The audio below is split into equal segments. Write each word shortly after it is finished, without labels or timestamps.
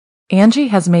Angie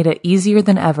has made it easier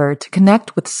than ever to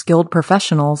connect with skilled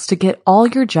professionals to get all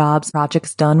your jobs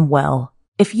projects done well.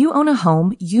 If you own a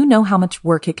home, you know how much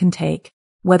work it can take,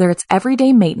 whether it's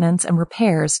everyday maintenance and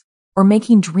repairs or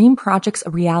making dream projects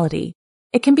a reality.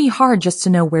 It can be hard just to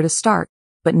know where to start,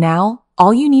 but now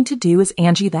all you need to do is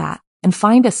Angie that and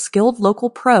find a skilled local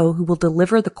pro who will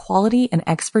deliver the quality and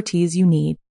expertise you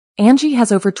need. Angie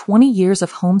has over 20 years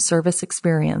of home service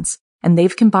experience, and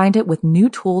they've combined it with new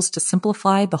tools to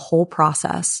simplify the whole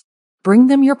process. Bring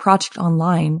them your project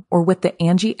online or with the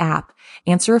Angie app,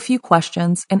 answer a few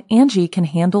questions, and Angie can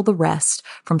handle the rest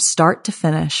from start to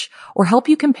finish or help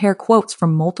you compare quotes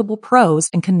from multiple pros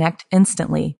and connect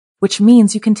instantly, which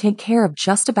means you can take care of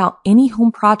just about any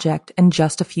home project in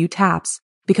just a few taps.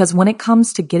 Because when it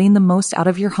comes to getting the most out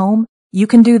of your home, you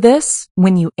can do this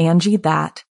when you Angie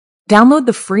that. Download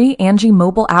the free Angie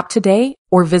mobile app today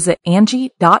or visit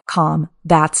Angie.com.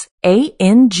 That's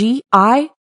ANGI.com.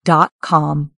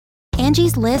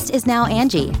 Angie's List is now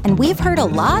Angie, and we've heard a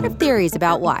lot of theories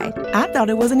about why. I thought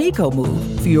it was an eco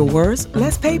move. Fewer words,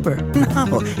 less paper.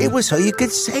 No, it was so you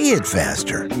could say it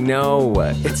faster. No,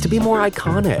 it's to be more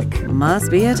iconic.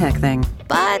 Must be a tech thing.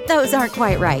 But those aren't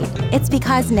quite right. It's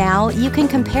because now you can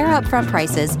compare upfront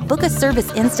prices, book a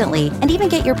service instantly, and even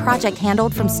get your project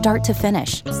handled from start to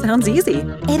finish. Sounds easy.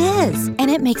 It is, and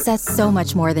it makes us so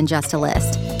much more than just a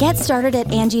list. Get started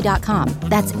at Angie.com.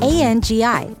 That's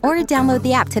ANGI, or download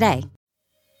the app today.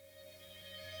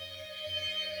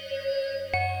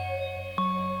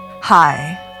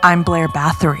 Hi, I'm Blair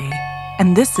Bathory,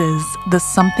 and this is the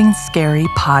Something Scary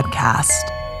podcast.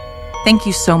 Thank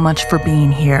you so much for being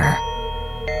here.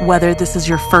 Whether this is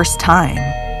your first time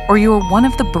or you are one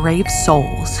of the brave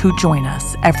souls who join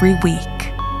us every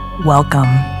week,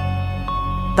 welcome.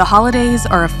 The holidays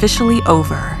are officially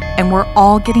over, and we're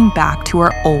all getting back to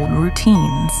our old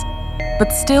routines.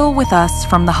 But still with us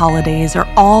from the holidays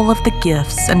are all of the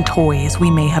gifts and toys we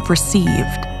may have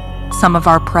received. Some of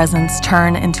our presents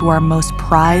turn into our most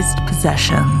prized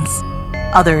possessions.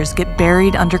 Others get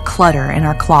buried under clutter in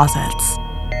our closets.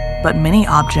 But many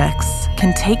objects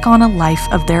can take on a life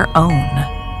of their own.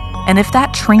 And if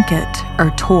that trinket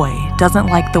or toy doesn't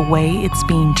like the way it's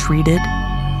being treated,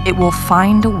 it will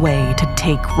find a way to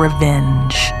take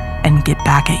revenge and get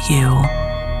back at you.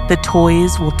 The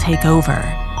toys will take over,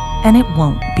 and it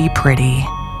won't be pretty.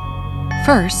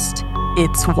 First,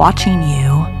 it's watching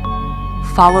you,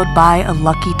 followed by a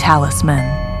lucky talisman,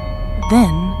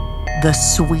 then the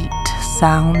sweet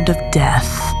sound of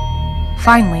death.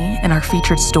 Finally, in our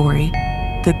featured story,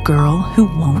 the girl who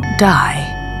won't die.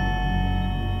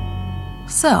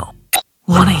 So,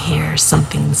 want to hear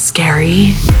something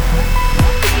scary?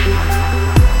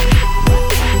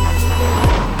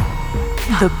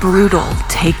 The Brutal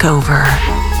Takeover.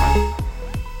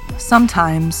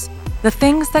 Sometimes, the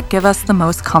things that give us the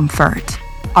most comfort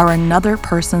are another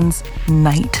person's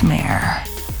nightmare.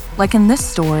 Like in this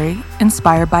story,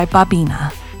 inspired by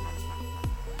Babina.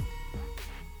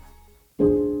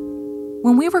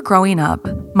 When we were growing up,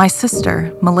 my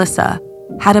sister, Melissa,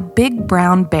 had a big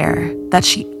brown bear that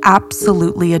she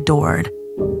absolutely adored.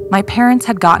 My parents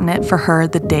had gotten it for her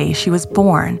the day she was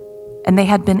born, and they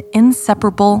had been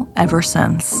inseparable ever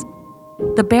since.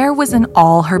 The bear was in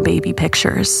all her baby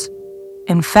pictures.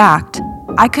 In fact,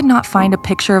 I could not find a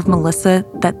picture of Melissa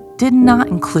that did not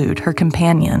include her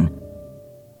companion.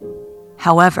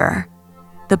 However,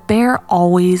 the bear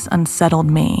always unsettled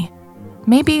me.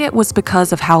 Maybe it was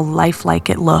because of how lifelike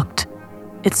it looked.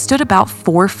 It stood about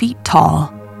 4 feet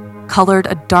tall, colored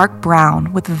a dark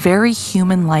brown with very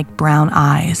human-like brown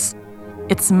eyes.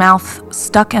 Its mouth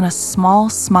stuck in a small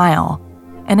smile,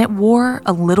 and it wore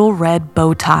a little red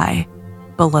bow tie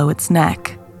below its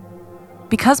neck.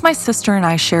 Because my sister and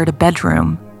I shared a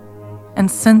bedroom,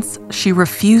 and since she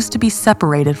refused to be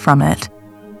separated from it,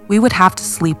 we would have to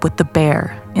sleep with the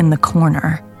bear in the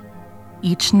corner.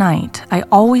 Each night, I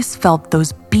always felt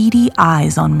those beady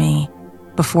eyes on me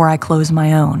before I closed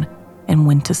my own and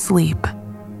went to sleep,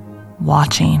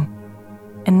 watching,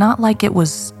 and not like it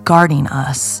was guarding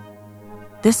us.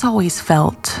 This always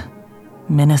felt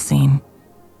menacing.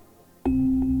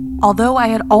 Although I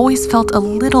had always felt a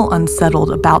little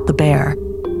unsettled about the bear,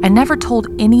 I never told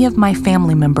any of my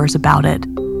family members about it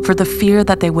for the fear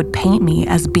that they would paint me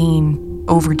as being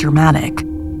overdramatic.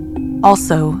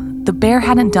 Also, the bear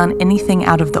hadn't done anything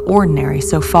out of the ordinary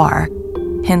so far,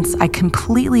 hence I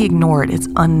completely ignored its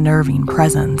unnerving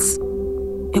presence.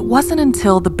 It wasn't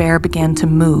until the bear began to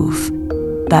move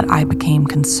that I became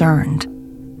concerned.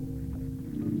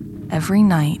 Every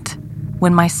night,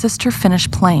 when my sister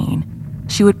finished playing,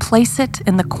 she would place it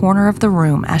in the corner of the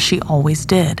room as she always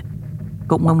did.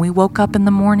 But when we woke up in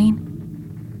the morning,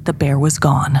 the bear was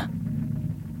gone.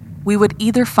 We would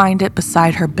either find it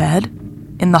beside her bed,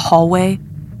 in the hallway,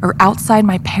 or outside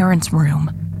my parents' room.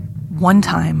 One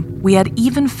time, we had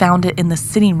even found it in the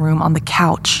sitting room on the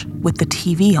couch with the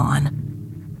TV on.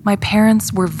 My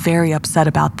parents were very upset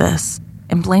about this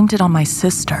and blamed it on my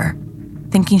sister,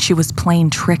 thinking she was playing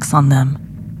tricks on them.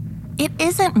 "It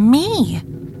isn't me,"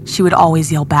 she would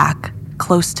always yell back,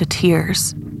 close to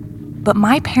tears. But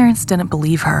my parents didn't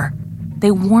believe her.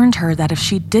 They warned her that if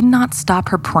she did not stop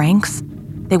her pranks,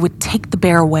 they would take the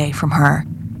bear away from her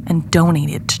and donate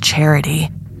it to charity.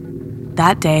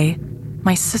 That day,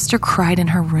 my sister cried in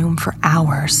her room for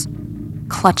hours,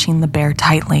 clutching the bear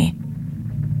tightly.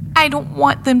 "I don't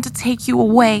want them to take you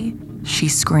away," she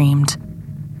screamed.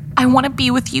 "I want to be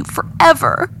with you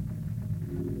forever."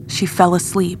 She fell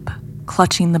asleep,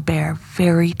 clutching the bear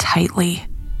very tightly.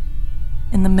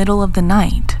 In the middle of the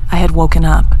night, I had woken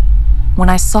up when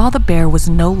I saw the bear was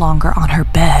no longer on her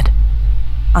bed.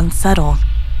 Unsettled,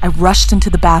 I rushed into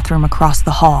the bathroom across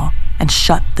the hall and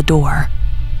shut the door.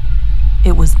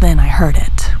 It was then I heard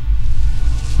it.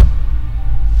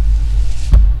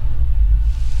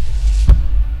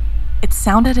 It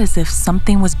sounded as if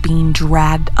something was being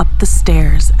dragged up the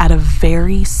stairs at a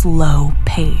very slow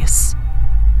pace.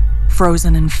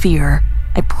 Frozen in fear,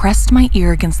 I pressed my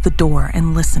ear against the door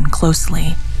and listened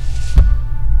closely.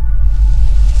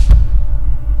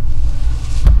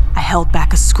 I held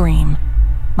back a scream,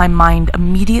 my mind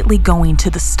immediately going to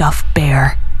the stuffed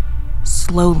bear.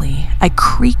 Slowly, I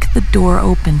creaked the door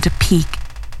open to peek,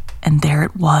 and there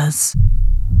it was,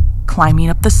 climbing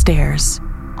up the stairs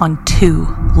on 2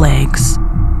 legs.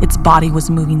 Its body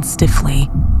was moving stiffly,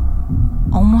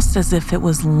 almost as if it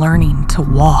was learning to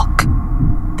walk.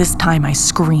 This time I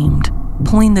screamed,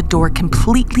 pulling the door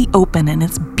completely open, and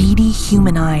its beady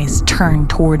human eyes turned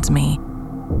towards me.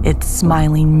 Its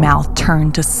smiling mouth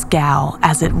turned to scowl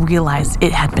as it realized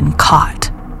it had been caught.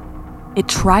 It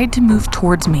tried to move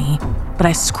towards me, but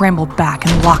I scrambled back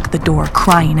and locked the door,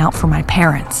 crying out for my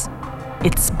parents.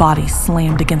 Its body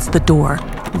slammed against the door,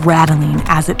 rattling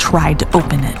as it tried to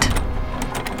open it.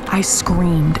 I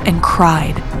screamed and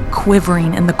cried,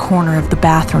 quivering in the corner of the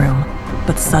bathroom,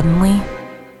 but suddenly,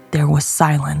 there was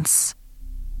silence.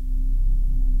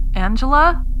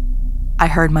 "Angela?" I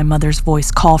heard my mother's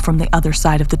voice call from the other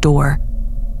side of the door.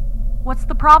 "What's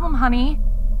the problem, honey?"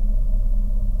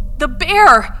 "The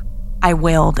bear!" I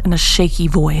wailed in a shaky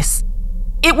voice.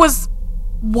 "It was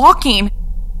walking,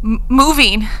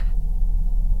 moving."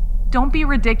 "Don't be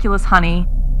ridiculous, honey,"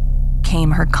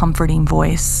 came her comforting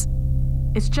voice.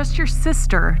 "It's just your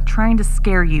sister trying to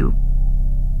scare you.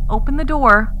 Open the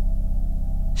door."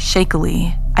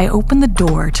 Shakily, I opened the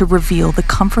door to reveal the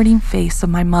comforting face of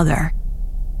my mother.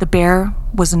 The bear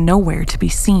was nowhere to be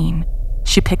seen.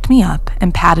 She picked me up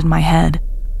and patted my head.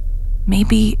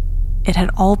 Maybe it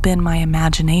had all been my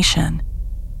imagination.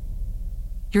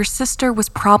 "Your sister was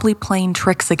probably playing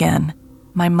tricks again,"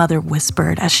 my mother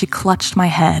whispered as she clutched my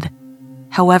head.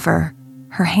 However,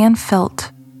 her hand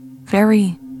felt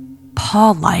very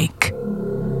paw-like.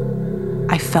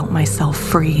 I felt myself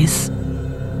freeze.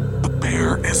 "The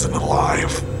bear isn't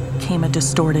alive," came a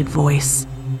distorted voice.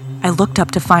 I looked up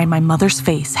to find my mother's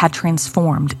face had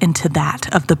transformed into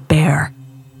that of the bear.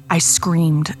 I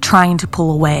screamed, trying to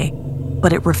pull away,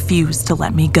 but it refused to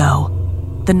let me go.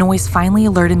 The noise finally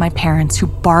alerted my parents, who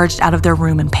barged out of their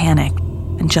room in panic,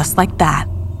 and just like that,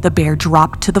 the bear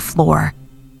dropped to the floor,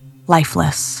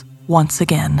 lifeless once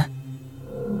again.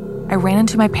 I ran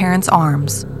into my parents'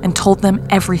 arms and told them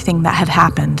everything that had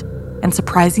happened, and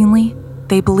surprisingly,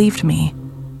 they believed me.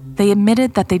 They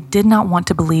admitted that they did not want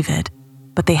to believe it,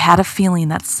 but they had a feeling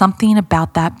that something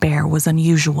about that bear was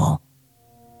unusual.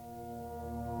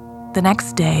 The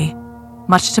next day,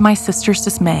 much to my sister's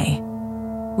dismay,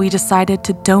 we decided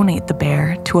to donate the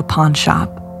bear to a pawn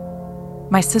shop.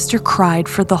 My sister cried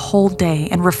for the whole day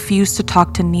and refused to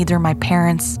talk to neither my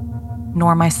parents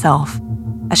nor myself,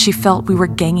 as she felt we were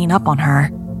ganging up on her.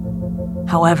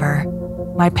 However,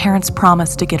 my parents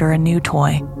promised to get her a new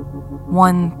toy,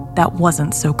 one that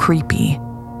wasn't so creepy.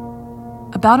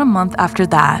 About a month after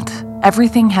that,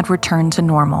 everything had returned to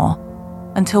normal,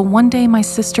 until one day my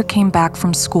sister came back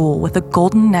from school with a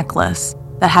golden necklace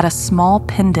that had a small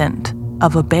pendant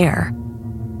of a bear.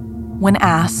 When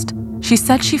asked, she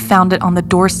said she found it on the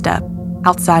doorstep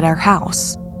outside our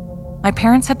house. My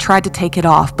parents had tried to take it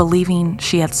off, believing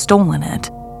she had stolen it,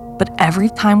 but every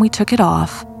time we took it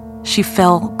off, she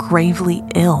fell gravely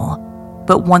ill.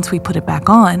 But once we put it back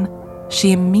on,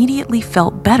 she immediately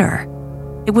felt better.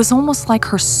 It was almost like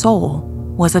her soul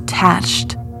was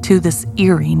attached to this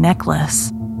eerie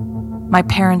necklace. My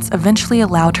parents eventually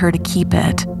allowed her to keep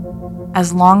it,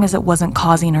 as long as it wasn't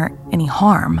causing her any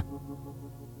harm.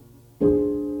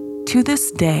 To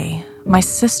this day, my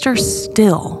sister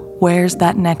still wears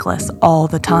that necklace all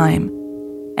the time,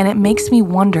 and it makes me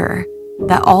wonder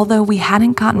that although we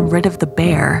hadn't gotten rid of the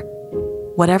bear,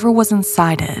 whatever was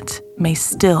inside it may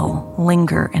still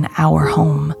linger in our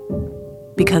home,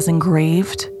 because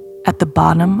engraved at the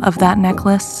bottom of that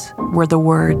necklace were the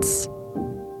words,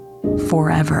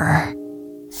 "Forever."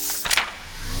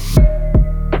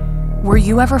 Were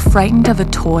you ever frightened of a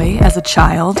toy as a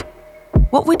child?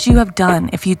 What would you have done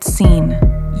if you'd seen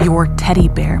your teddy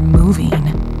bear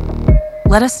moving?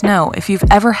 Let us know if you've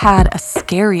ever had a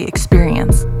scary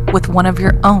experience with one of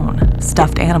your own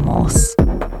stuffed animals.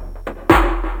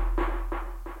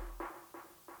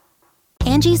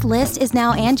 Angie's List is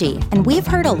now Angie, and we've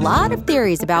heard a lot of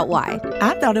theories about why.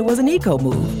 I thought it was an eco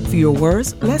move. Fewer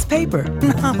words, less paper.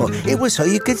 No, it was so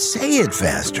you could say it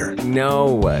faster.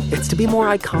 No, it's to be more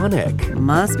iconic.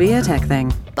 Must be a tech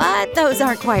thing. But those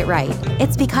aren't quite right.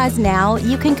 It's because now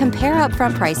you can compare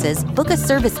upfront prices, book a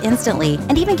service instantly,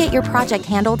 and even get your project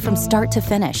handled from start to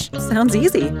finish. Sounds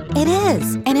easy. It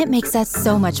is, and it makes us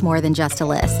so much more than just a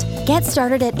list. Get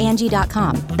started at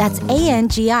Angie.com. That's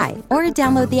ANGI, or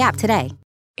download the app today.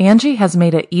 Angie has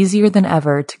made it easier than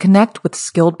ever to connect with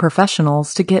skilled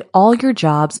professionals to get all your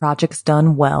jobs projects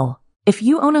done well. If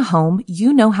you own a home,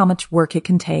 you know how much work it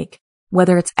can take,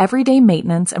 whether it's everyday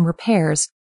maintenance and repairs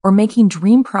or making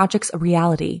dream projects a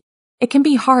reality. It can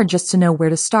be hard just to know where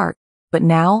to start, but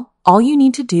now all you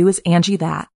need to do is Angie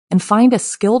that and find a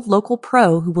skilled local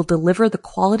pro who will deliver the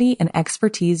quality and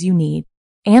expertise you need.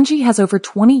 Angie has over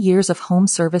 20 years of home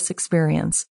service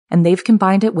experience, and they've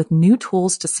combined it with new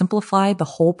tools to simplify the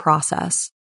whole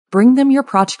process. Bring them your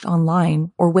project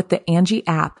online or with the Angie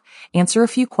app, answer a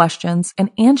few questions,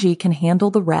 and Angie can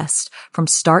handle the rest from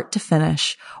start to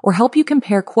finish, or help you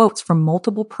compare quotes from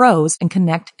multiple pros and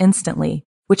connect instantly,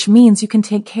 which means you can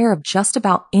take care of just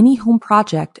about any home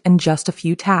project in just a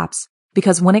few taps.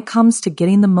 Because when it comes to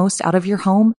getting the most out of your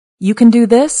home, you can do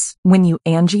this when you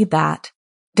Angie that.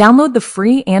 Download the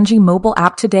free Angie mobile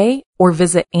app today or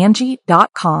visit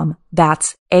Angie.com.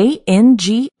 That's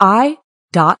ANGI.com.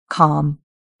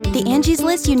 The Angie's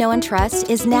List you know and trust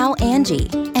is now Angie,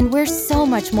 and we're so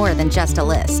much more than just a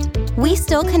list. We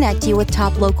still connect you with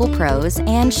top local pros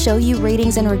and show you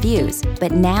ratings and reviews,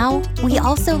 but now we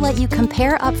also let you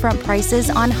compare upfront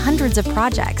prices on hundreds of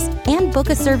projects and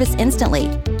book a service instantly.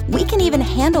 We can even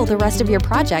handle the rest of your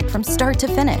project from start to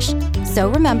finish. So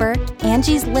remember,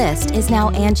 Angie's List is now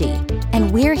Angie,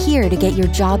 and we're here to get your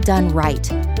job done right.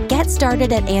 Get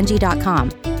started at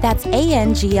Angie.com. That's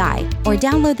ANGI, or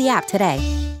download the app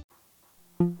today.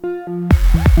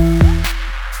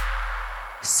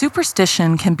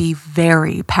 Superstition can be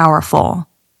very powerful.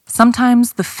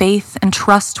 Sometimes the faith and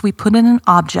trust we put in an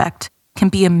object can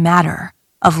be a matter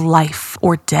of life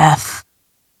or death.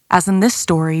 As in this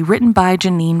story written by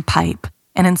Janine Pipe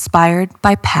and inspired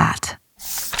by Pat.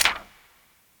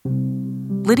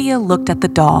 Lydia looked at the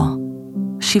doll.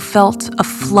 She felt a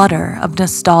flutter of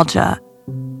nostalgia,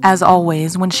 as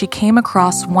always when she came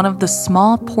across one of the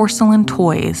small porcelain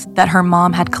toys that her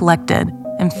mom had collected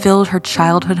and filled her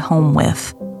childhood home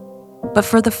with. But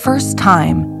for the first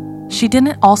time, she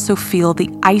didn't also feel the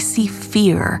icy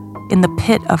fear in the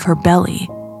pit of her belly.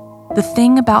 The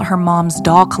thing about her mom's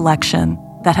doll collection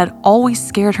that had always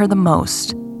scared her the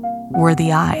most were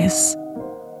the eyes.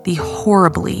 The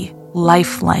horribly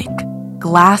lifelike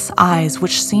glass eyes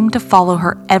which seemed to follow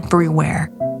her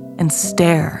everywhere and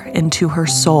stare into her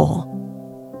soul.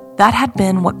 That had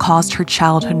been what caused her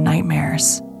childhood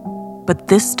nightmares. But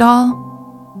this doll,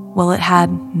 well, it had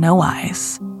no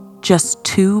eyes, just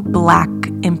two black,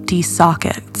 empty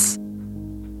sockets.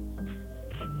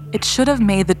 It should have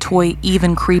made the toy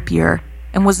even creepier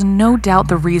and was no doubt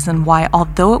the reason why,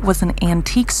 although it was an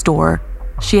antique store,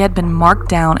 she had been marked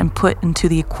down and put into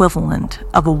the equivalent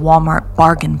of a Walmart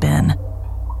bargain bin.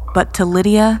 But to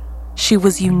Lydia, she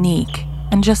was unique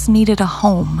and just needed a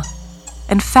home.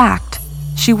 In fact,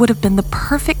 she would have been the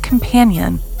perfect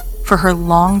companion for her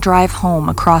long drive home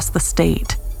across the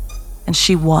state. And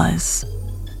she was.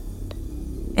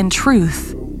 In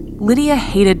truth, Lydia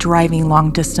hated driving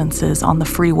long distances on the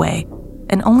freeway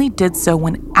and only did so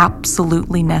when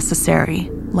absolutely necessary,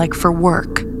 like for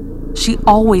work. She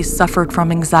always suffered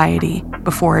from anxiety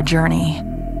before a journey.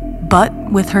 But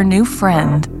with her new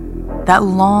friend, that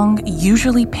long,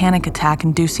 usually panic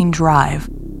attack-inducing drive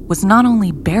was not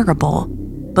only bearable,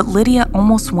 but Lydia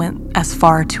almost went as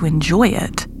far to enjoy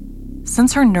it.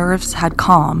 Since her nerves had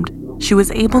calmed, she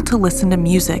was able to listen to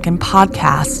music and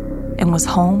podcasts and was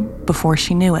home before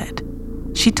she knew it.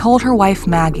 She told her wife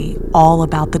Maggie all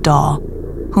about the doll,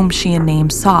 whom she had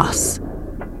named Sauce.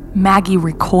 Maggie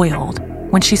recoiled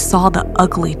when she saw the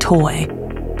ugly toy,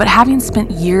 but having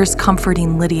spent years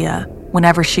comforting Lydia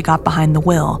whenever she got behind the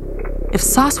wheel, if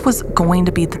Sauce was going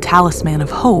to be the talisman of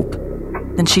hope,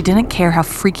 then she didn't care how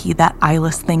freaky that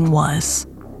eyeless thing was.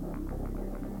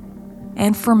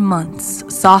 And for months,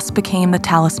 Sauce became the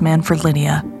talisman for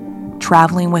Lydia,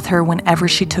 traveling with her whenever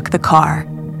she took the car,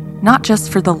 not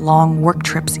just for the long work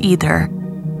trips either.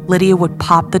 Lydia would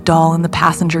pop the doll in the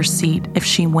passenger seat if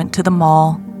she went to the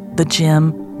mall, the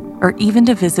gym, or even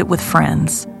to visit with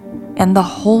friends. And the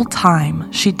whole time,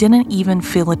 she didn't even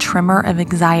feel a tremor of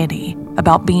anxiety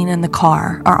about being in the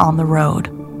car or on the road.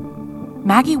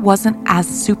 Maggie wasn't as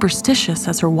superstitious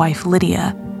as her wife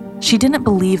Lydia. She didn't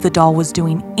believe the doll was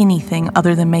doing anything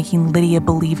other than making Lydia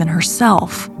believe in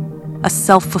herself, a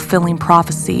self-fulfilling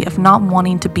prophecy of not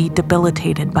wanting to be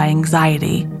debilitated by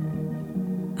anxiety.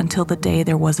 Until the day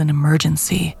there was an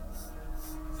emergency.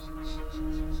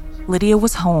 Lydia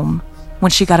was home when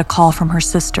she got a call from her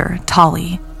sister,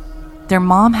 Tolly. Their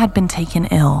mom had been taken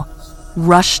ill,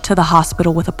 rushed to the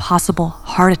hospital with a possible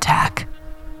heart attack.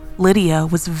 Lydia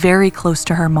was very close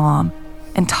to her mom,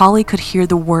 and Tolly could hear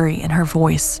the worry in her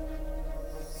voice.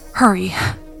 "Hurry,"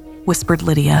 whispered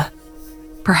Lydia.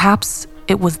 Perhaps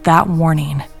it was that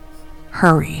warning.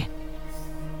 Hurry.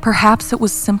 Perhaps it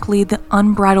was simply the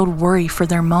unbridled worry for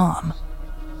their mom.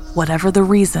 Whatever the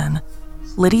reason,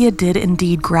 Lydia did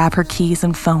indeed grab her keys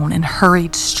and phone and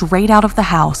hurried straight out of the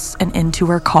house and into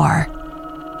her car.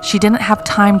 She didn't have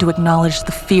time to acknowledge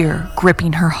the fear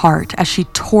gripping her heart as she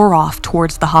tore off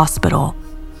towards the hospital,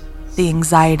 the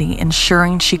anxiety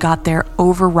ensuring she got there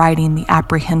overriding the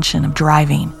apprehension of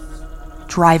driving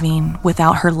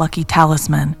without her lucky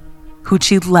talisman, who'd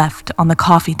she left on the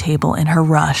coffee table in her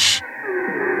rush.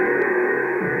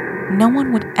 No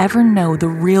one would ever know the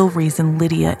real reason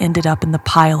Lydia ended up in the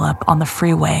pileup on the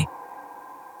freeway.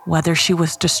 Whether she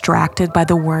was distracted by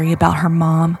the worry about her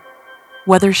mom,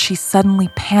 whether she suddenly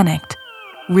panicked,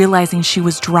 realizing she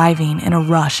was driving in a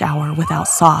rush hour without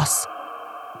Sauce.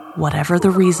 Whatever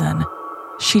the reason,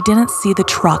 she didn't see the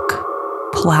truck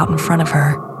pull out in front of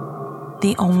her.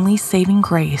 The only saving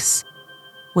grace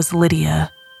was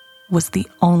Lydia was the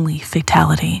only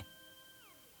fatality.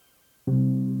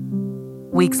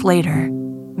 Weeks later,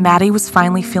 Maddie was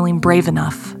finally feeling brave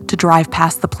enough to drive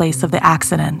past the place of the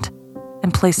accident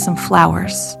and place some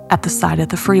flowers at the side of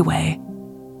the freeway.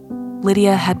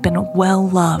 Lydia had been well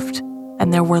loved,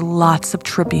 and there were lots of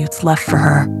tributes left for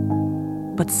her.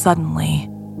 But suddenly,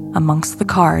 amongst the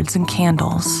cards and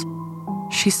candles,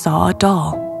 she saw a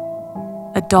doll.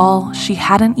 A doll she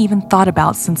hadn't even thought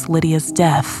about since Lydia's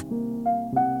death.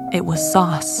 It was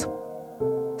Sauce,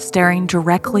 staring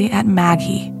directly at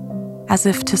Maggie, as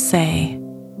if to say,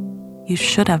 "You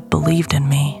should have believed in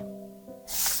me."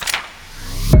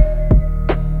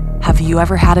 Have you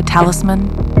ever had a talisman?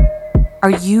 Are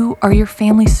you or your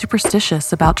family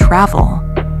superstitious about travel?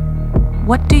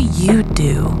 What do you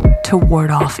do to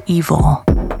ward off evil?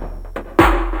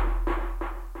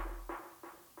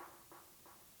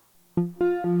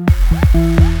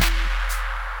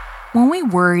 When we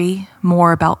worry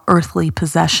more about earthly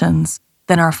possessions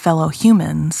than our fellow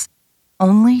humans,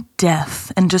 only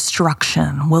death and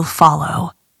destruction will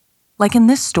follow, like in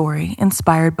this story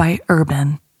inspired by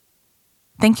Urban.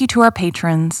 Thank you to our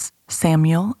patrons,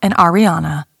 Samuel and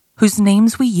Ariana, whose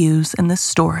names we use in this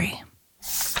story.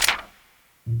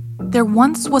 There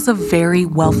once was a very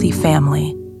wealthy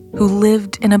family who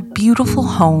lived in a beautiful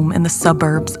home in the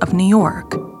suburbs of New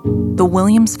York. The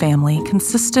Williams family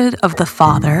consisted of the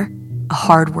father, a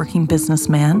hard-working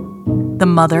businessman, the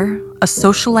mother, a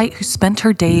socialite who spent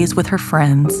her days with her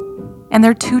friends, and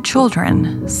their two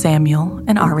children, Samuel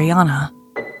and Ariana.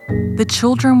 The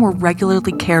children were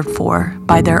regularly cared for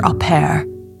by their au pair,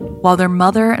 while their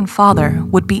mother and father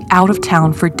would be out of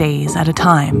town for days at a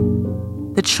time.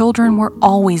 The children were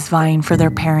always vying for their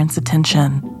parents'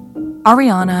 attention.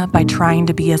 Ariana by trying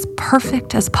to be as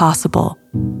perfect as possible,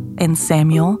 and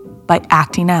Samuel by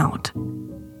acting out.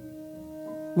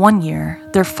 One year,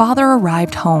 their father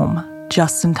arrived home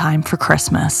just in time for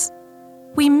Christmas.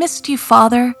 "We missed you,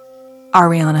 Father,"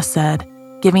 Ariana said,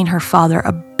 giving her father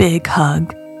a big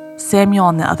hug. Samuel,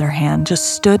 on the other hand,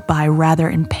 just stood by rather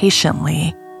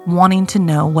impatiently, wanting to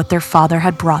know what their father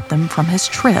had brought them from his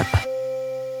trip.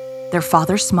 Their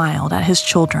father smiled at his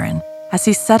children as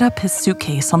he set up his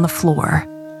suitcase on the floor.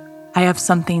 "I have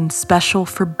something special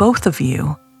for both of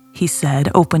you," he said,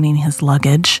 opening his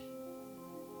luggage.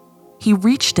 He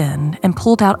reached in and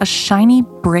pulled out a shiny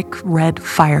brick red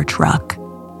fire truck.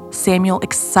 Samuel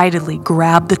excitedly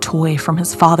grabbed the toy from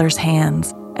his father's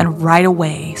hands and right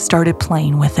away started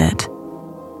playing with it.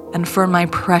 and for my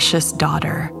precious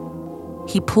daughter."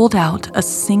 He pulled out a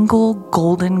single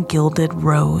golden gilded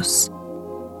rose.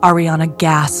 Ariana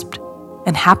gasped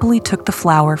and happily took the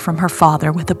flower from her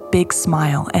father with a big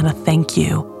smile and a thank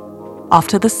you. Off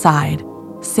to the side,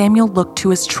 Samuel looked to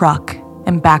his truck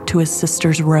and back to his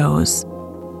sister's rose.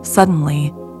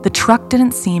 Suddenly, the truck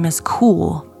didn't seem as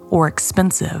cool or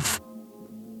expensive.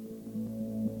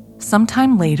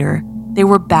 Sometime later, they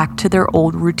were back to their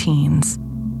old routines,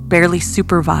 barely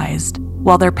supervised,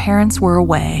 while their parents were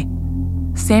away.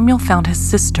 Samuel found his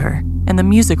sister in the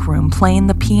music room playing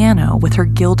the piano with her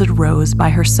gilded rose by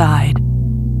her side.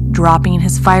 Dropping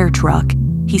his fire truck,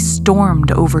 he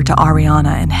stormed over to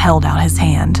Ariana and held out his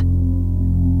hand.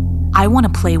 "I want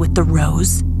to play with the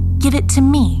rose. Give it to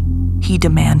me," he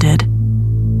demanded.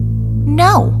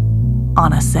 "No,"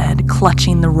 Anna said,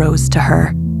 clutching the rose to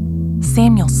her.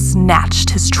 Samuel snatched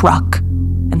his truck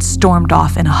and stormed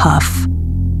off in a huff.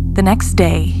 The next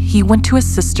day, he went to his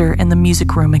sister in the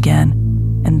music room again,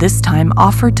 and this time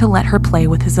offered to let her play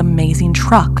with his amazing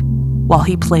truck while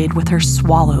he played with her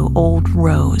swallow old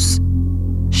rose.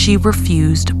 She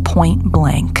refused point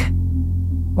blank.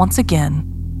 Once again,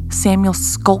 Samuel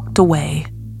skulked away,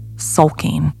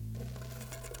 sulking.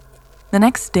 The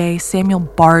next day, Samuel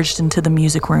barged into the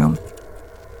music room.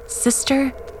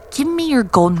 "Sister, give me your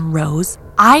golden rose.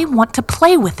 I want to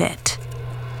play with it."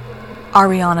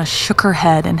 Ariana shook her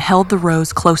head and held the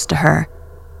rose close to her.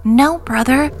 "No,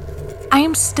 brother. I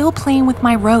am still playing with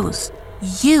my rose.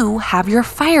 You have your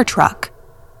fire truck."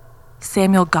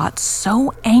 Samuel got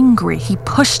so angry he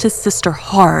pushed his sister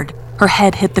hard. Her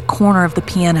head hit the corner of the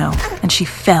piano and she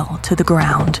fell to the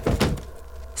ground.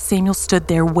 Samuel stood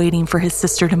there waiting for his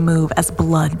sister to move as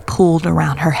blood pooled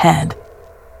around her head.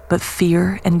 But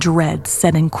fear and dread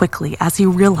set in quickly as he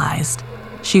realized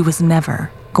she was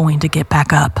never going to get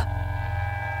back up.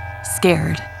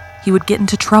 Scared he would get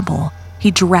into trouble, he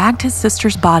dragged his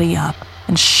sister's body up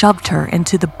and shoved her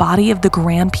into the body of the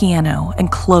grand piano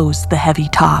and closed the heavy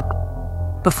top.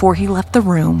 Before he left the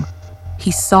room,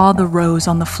 he saw the rose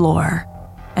on the floor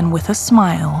and with a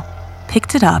smile,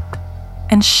 picked it up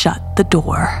and shut the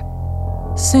door.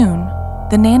 Soon,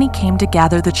 the nanny came to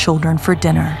gather the children for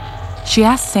dinner. She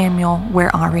asked Samuel where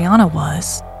Ariana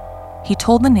was. He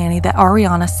told the nanny that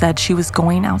Ariana said she was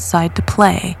going outside to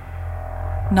play.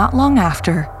 Not long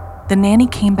after, the nanny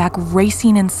came back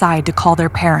racing inside to call their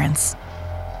parents.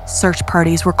 Search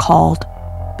parties were called,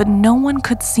 but no one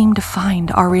could seem to find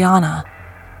Ariana.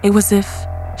 It was as if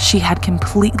she had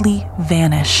completely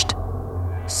vanished.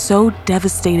 So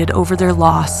devastated over their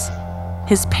loss,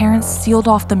 his parents sealed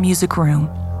off the music room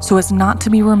so as not to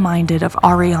be reminded of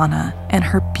Ariana and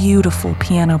her beautiful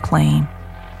piano playing.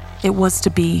 It was to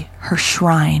be her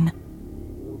shrine.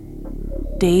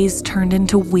 Days turned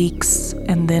into weeks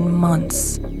and then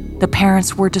months. The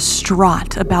parents were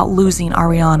distraught about losing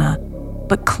Ariana,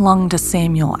 but clung to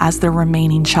Samuel as their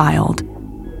remaining child.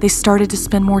 They started to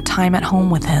spend more time at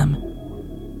home with him.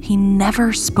 He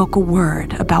never spoke a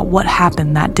word about what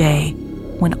happened that day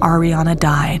when Ariana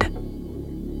died.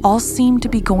 All seemed to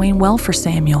be going well for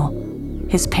Samuel.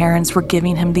 His parents were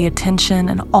giving him the attention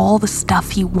and all the stuff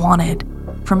he wanted,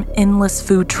 from endless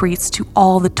food treats to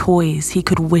all the toys he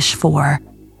could wish for.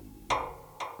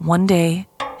 One day,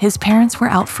 his parents were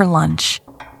out for lunch,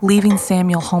 leaving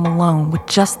Samuel home alone with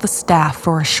just the staff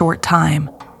for a short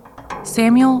time.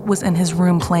 Samuel was in his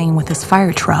room playing with his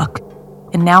fire truck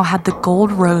and now had the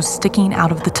gold rose sticking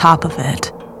out of the top of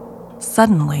it.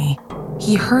 Suddenly,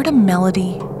 he heard a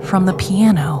melody from the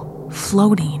piano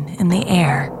floating in the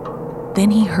air.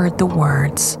 Then he heard the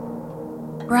words,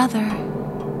 "Brother,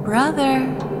 brother,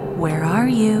 where are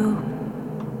you?"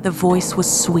 The voice was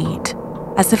sweet,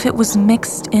 as if it was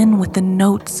mixed in with the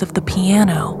notes of the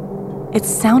piano. It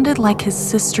sounded like his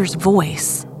sister's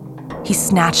voice. He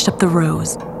snatched up the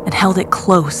rose and held it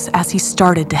close as he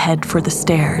started to head for the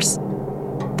stairs.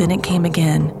 Then it came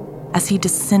again as he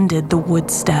descended the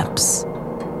wood steps.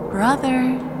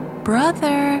 "Brother,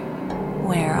 brother,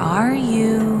 where are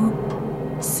you?"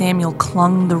 Samuel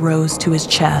clung the rose to his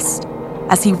chest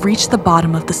as he reached the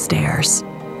bottom of the stairs.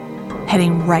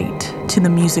 Heading right to the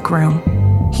music room,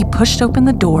 he pushed open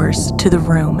the doors to the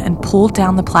room and pulled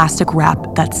down the plastic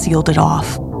wrap that sealed it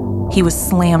off. He was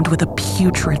slammed with a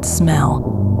putrid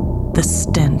smell, the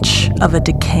stench of a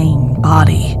decaying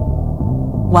body.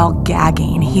 While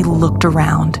gagging, he looked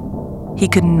around. He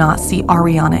could not see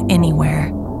Ariana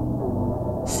anywhere.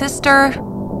 "Sister,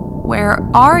 where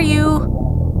are you?"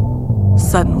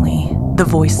 Suddenly, the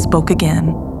voice spoke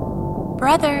again.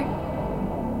 "Brother,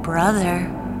 brother,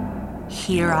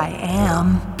 here I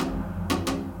am."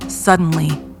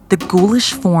 Suddenly, the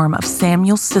ghoulish form of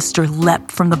Samuel's sister leapt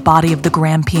from the body of the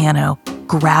grand piano,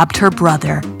 grabbed her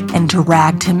brother, and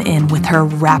dragged him in with her,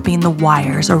 wrapping the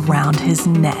wires around his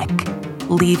neck,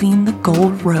 leaving the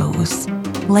gold rose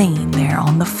laying there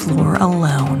on the floor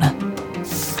alone.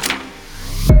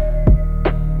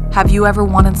 Have you ever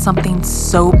wanted something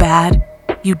so bad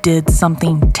you did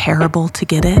something terrible to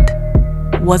get it?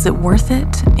 Was it worth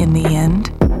it in the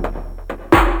end?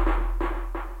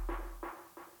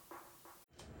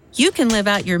 You can live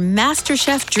out your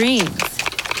MasterChef dreams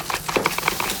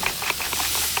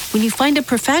when you find a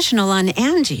professional on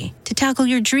Angie to tackle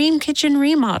your dream kitchen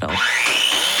remodel.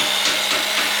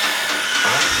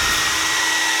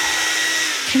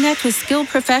 Connect with skilled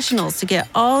professionals to get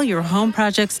all your home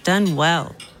projects done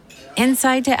well.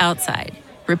 Inside to outside,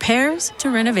 repairs to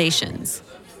renovations.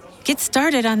 Get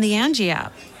started on the Angie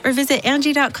app or visit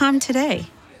Angie.com today.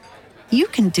 You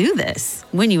can do this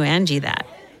when you Angie that.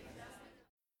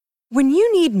 When you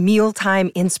need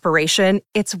mealtime inspiration,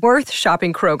 it's worth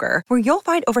shopping Kroger, where you'll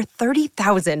find over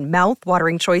 30,000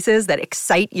 mouth-watering choices that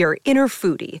excite your inner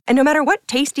foodie. And no matter what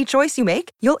tasty choice you make,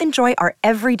 you'll enjoy our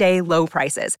everyday low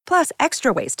prices, plus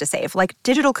extra ways to save, like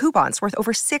digital coupons worth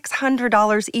over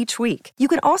 $600 each week. You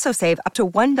can also save up to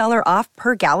 $1 off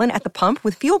per gallon at the pump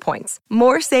with fuel points.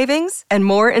 More savings and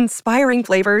more inspiring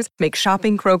flavors make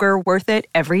shopping Kroger worth it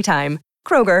every time.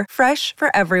 Kroger, fresh for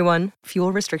everyone.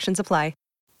 Fuel restrictions apply.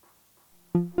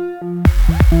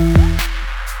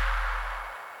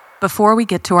 Before we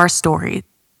get to our story,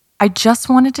 I just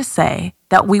wanted to say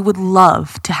that we would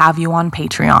love to have you on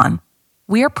Patreon.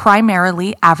 We are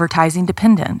primarily advertising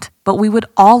dependent, but we would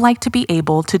all like to be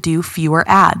able to do fewer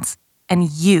ads, and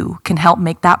you can help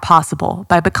make that possible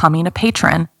by becoming a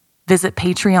patron. Visit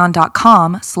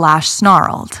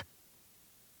patreon.com/snarled.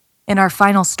 In our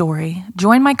final story,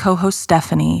 join my co-host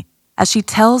Stephanie as she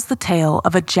tells the tale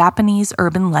of a Japanese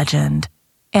urban legend,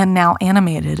 and now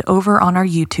animated over on our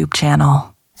YouTube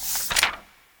channel.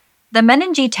 The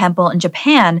Meninji Temple in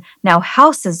Japan now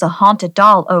houses the haunted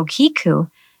doll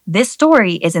Okiku. This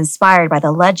story is inspired by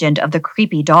the legend of the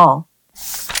creepy doll.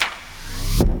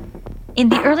 In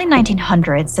the early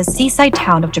 1900s, the seaside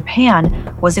town of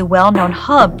Japan was a well-known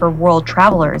hub for world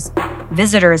travelers.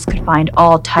 Visitors could find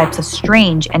all types of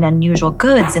strange and unusual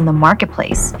goods in the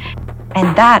marketplace.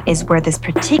 And that is where this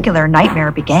particular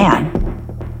nightmare began.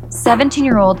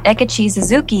 17-year-old Ekichi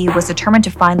Suzuki was determined to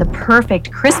find the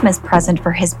perfect Christmas present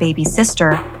for his baby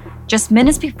sister. Just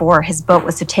minutes before his boat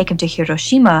was to take him to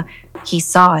Hiroshima, he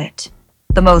saw it.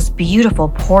 The most beautiful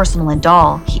porcelain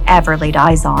doll he ever laid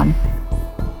eyes on.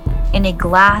 In a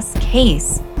glass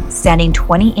case, standing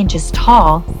 20 inches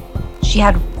tall, she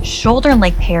had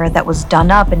shoulder-length hair that was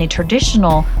done up in a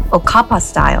traditional okappa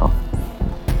style.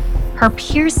 Her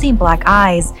piercing black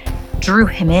eyes drew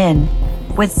him in.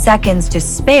 With seconds to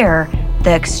spare,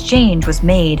 the exchange was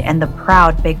made and the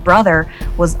proud big brother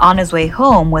was on his way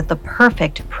home with the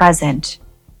perfect present.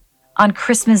 On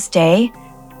Christmas Day,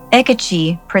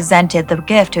 Ekichi presented the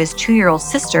gift to his 2-year-old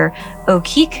sister,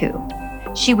 Okiku.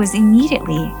 She was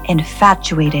immediately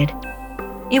infatuated.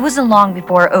 It wasn't long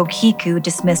before Okiku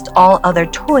dismissed all other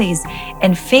toys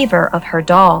in favor of her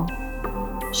doll.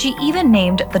 She even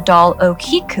named the doll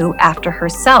Okiku after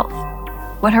herself.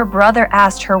 When her brother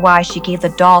asked her why she gave the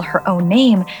doll her own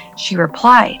name, she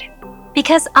replied,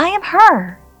 "Because I am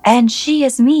her, and she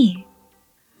is me."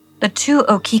 The two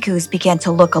Okikus began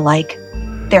to look alike.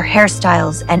 Their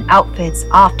hairstyles and outfits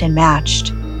often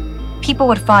matched. People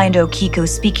would find Okiku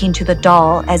speaking to the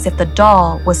doll as if the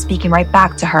doll was speaking right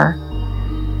back to her.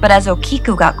 But as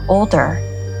Okiku got older,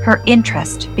 her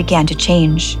interest began to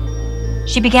change.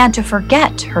 She began to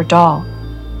forget her doll.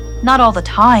 Not all the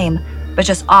time, but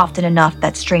just often enough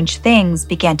that strange things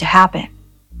began to happen.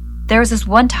 There was this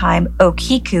one time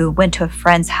Okiku went to a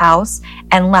friend's house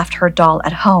and left her doll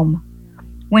at home.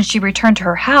 When she returned to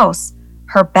her house,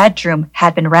 her bedroom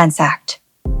had been ransacked.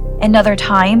 Another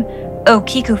time,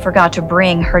 Okiku forgot to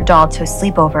bring her doll to a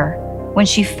sleepover. When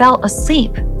she fell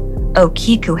asleep,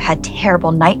 Okiku had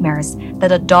terrible nightmares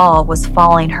that a doll was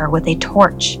following her with a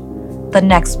torch. The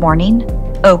next morning,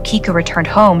 Okiku returned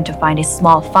home to find a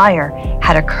small fire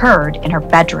had occurred in her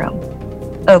bedroom.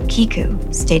 Okiku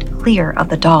stayed clear of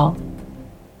the doll.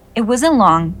 It wasn't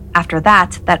long after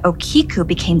that Okiku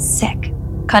became sick,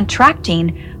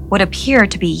 contracting what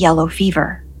appeared to be yellow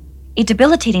fever, a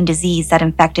debilitating disease that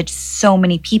infected so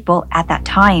many people at that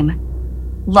time.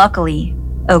 Luckily,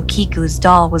 Okiku's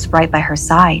doll was right by her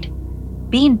side.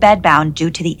 Being bedbound due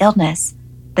to the illness,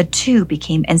 the two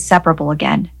became inseparable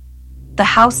again. The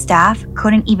house staff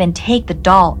couldn't even take the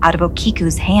doll out of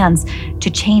Okiku's hands to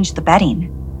change the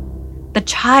bedding. The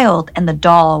child and the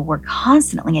doll were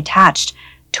constantly attached,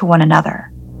 to one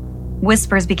another.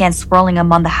 Whispers began swirling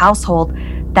among the household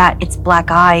that its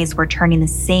black eyes were turning the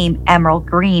same emerald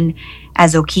green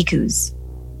as Okiku's.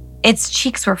 Its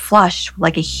cheeks were flushed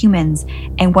like a human's,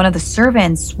 and one of the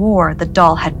servants swore the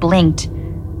doll had blinked.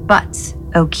 But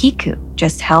Okiku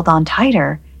just held on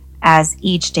tighter as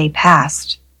each day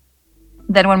passed.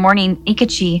 Then one morning,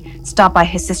 Ikechi stopped by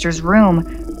his sister's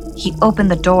room. He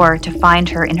opened the door to find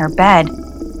her in her bed,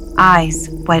 eyes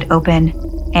wide open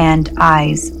and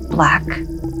eyes black.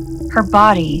 Her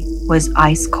body was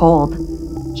ice cold.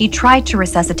 He tried to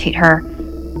resuscitate her,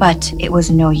 but it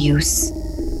was no use.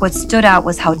 What stood out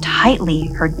was how tightly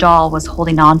her doll was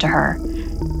holding on to her.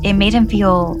 It made him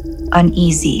feel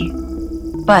uneasy,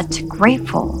 but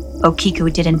grateful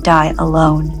Okiku didn't die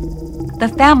alone. The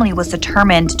family was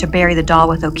determined to bury the doll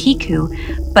with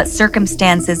Okiku, but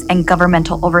circumstances and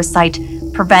governmental oversight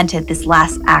prevented this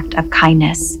last act of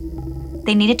kindness.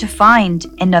 They needed to find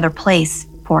another place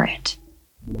for it.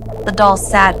 The doll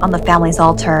sat on the family's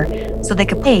altar so they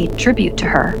could pay tribute to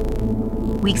her.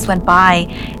 Weeks went by,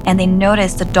 and they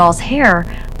noticed the doll's hair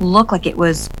looked like it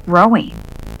was growing.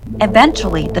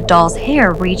 Eventually, the doll's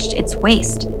hair reached its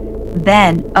waist.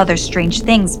 Then, other strange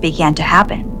things began to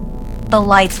happen. The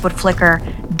lights would flicker,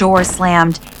 doors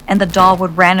slammed, and the doll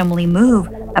would randomly move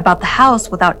about the house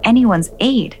without anyone's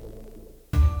aid.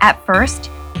 At first,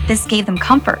 this gave them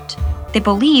comfort. They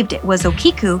believed it was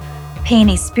Okiku paying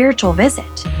a spiritual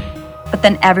visit. But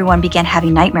then everyone began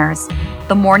having nightmares.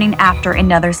 The morning after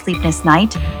another sleepless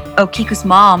night, Okiku's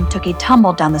mom took a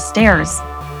tumble down the stairs.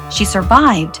 She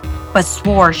survived, but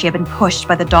swore she had been pushed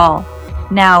by the doll.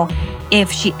 Now,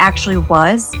 if she actually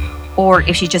was, or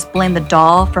if she just blamed the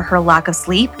doll for her lack of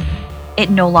sleep, it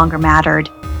no longer mattered.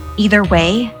 Either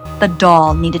way, the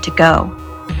doll needed to go.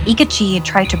 Ikechi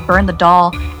tried to burn the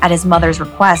doll at his mother's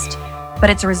request, but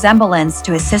its resemblance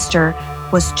to his sister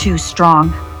was too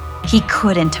strong. He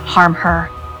couldn't harm her.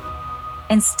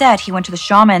 Instead, he went to the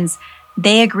shamans.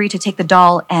 They agreed to take the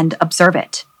doll and observe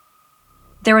it.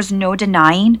 There was no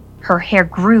denying her hair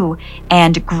grew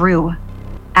and grew.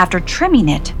 After trimming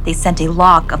it, they sent a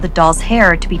lock of the doll's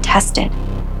hair to be tested.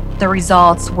 The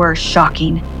results were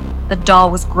shocking. The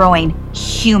doll was growing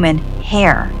human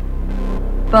hair.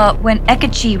 But when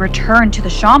Ikechi returned to the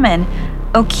shaman,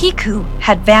 Okiku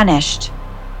had vanished.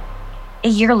 A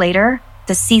year later,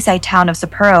 the seaside town of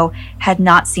Sapporo had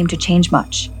not seemed to change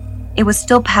much. It was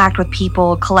still packed with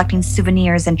people collecting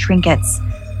souvenirs and trinkets,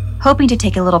 hoping to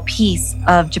take a little piece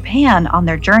of Japan on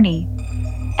their journey.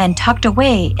 And tucked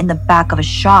away in the back of a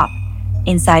shop,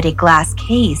 inside a glass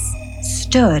case,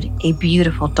 stood a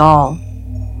beautiful doll.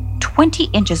 20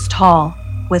 inches tall,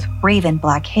 with raven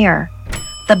black hair.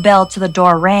 The bell to the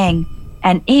door rang,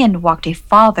 and in walked a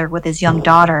father with his young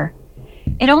daughter.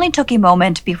 It only took a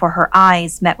moment before her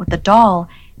eyes met with the doll,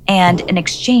 and an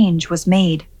exchange was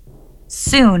made.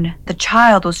 Soon, the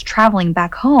child was traveling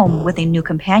back home with a new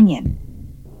companion.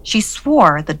 She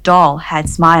swore the doll had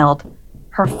smiled.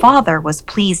 Her father was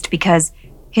pleased because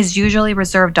his usually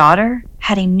reserved daughter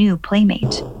had a new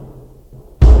playmate.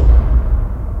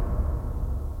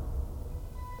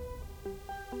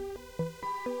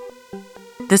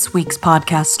 This week's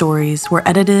podcast stories were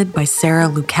edited by Sarah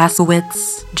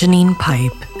Lukasiewicz, Janine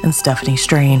Pipe, and Stephanie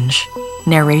Strange.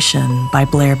 Narration by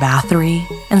Blair Bathory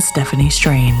and Stephanie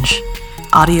Strange.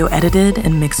 Audio edited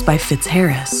and mixed by Fitz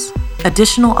Harris.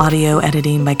 Additional audio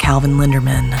editing by Calvin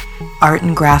Linderman. Art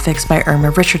and graphics by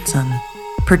Irma Richardson.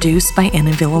 Produced by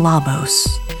Anna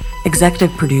Villalobos.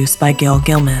 Executive produced by Gail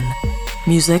Gilman.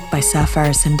 Music by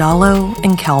Sapphire Sindalo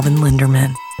and Calvin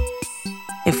Linderman.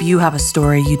 If you have a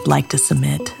story you'd like to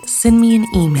submit, send me an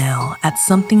email at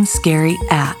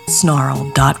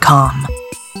somethingscary@snarled.com.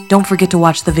 Don't forget to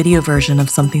watch the video version of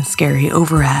Something Scary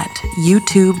over at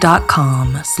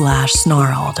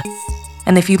youtube.com/snarled.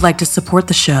 And if you'd like to support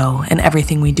the show and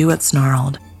everything we do at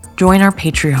Snarled, join our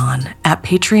Patreon at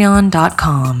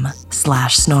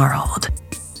patreon.com/snarled.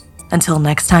 Until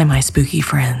next time, my spooky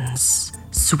friends,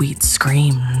 sweet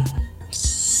screams.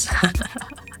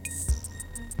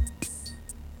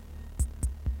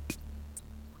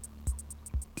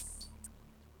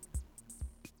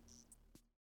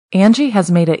 Angie has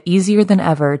made it easier than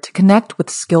ever to connect with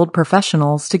skilled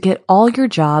professionals to get all your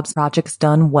jobs projects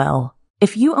done well.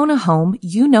 If you own a home,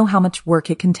 you know how much work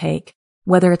it can take,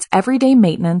 whether it's everyday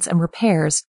maintenance and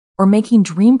repairs or making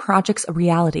dream projects a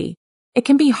reality. It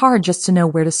can be hard just to know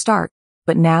where to start,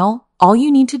 but now all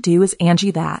you need to do is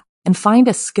Angie that and find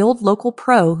a skilled local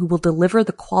pro who will deliver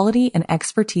the quality and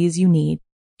expertise you need.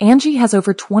 Angie has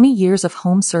over 20 years of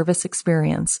home service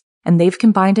experience, and they've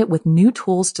combined it with new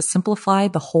tools to simplify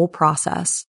the whole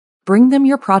process. Bring them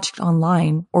your project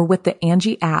online or with the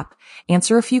Angie app,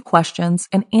 answer a few questions,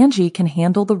 and Angie can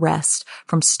handle the rest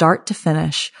from start to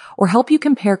finish or help you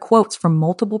compare quotes from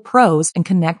multiple pros and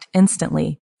connect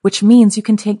instantly, which means you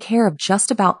can take care of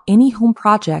just about any home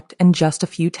project in just a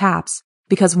few taps.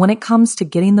 Because when it comes to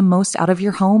getting the most out of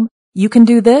your home, you can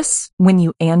do this when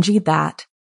you Angie that.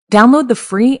 Download the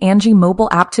free Angie mobile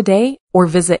app today or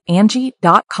visit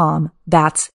Angie.com.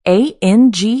 That's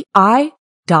ANGI.com.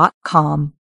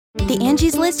 The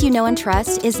Angie's List you know and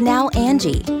trust is now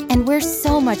Angie, and we're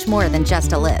so much more than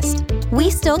just a list. We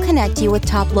still connect you with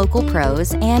top local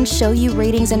pros and show you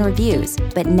ratings and reviews,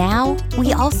 but now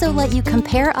we also let you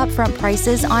compare upfront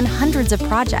prices on hundreds of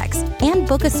projects and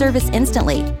book a service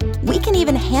instantly. We can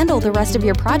even handle the rest of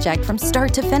your project from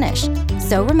start to finish.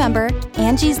 So remember,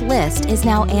 Angie's List is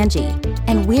now Angie,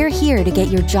 and we're here to get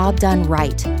your job done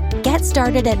right. Get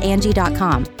started at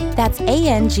Angie.com. That's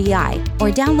ANGI, or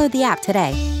download the app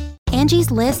today.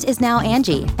 Angie's List is now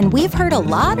Angie, and we've heard a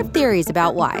lot of theories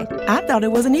about why. I thought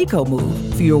it was an eco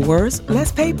move. Fewer words,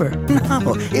 less paper.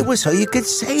 No, it was so you could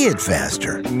say it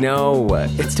faster. No,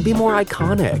 it's to be more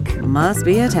iconic. Must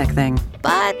be a tech thing.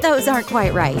 But those aren't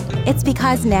quite right. It's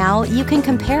because now you can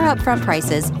compare upfront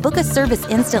prices, book a service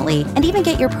instantly, and even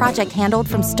get your project handled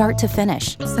from start to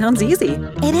finish. Sounds easy.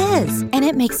 It is, and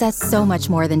it makes us so much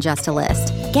more than just a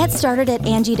list. Get started at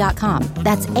Angie.com.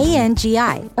 That's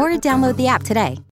ANGI, or download the app today.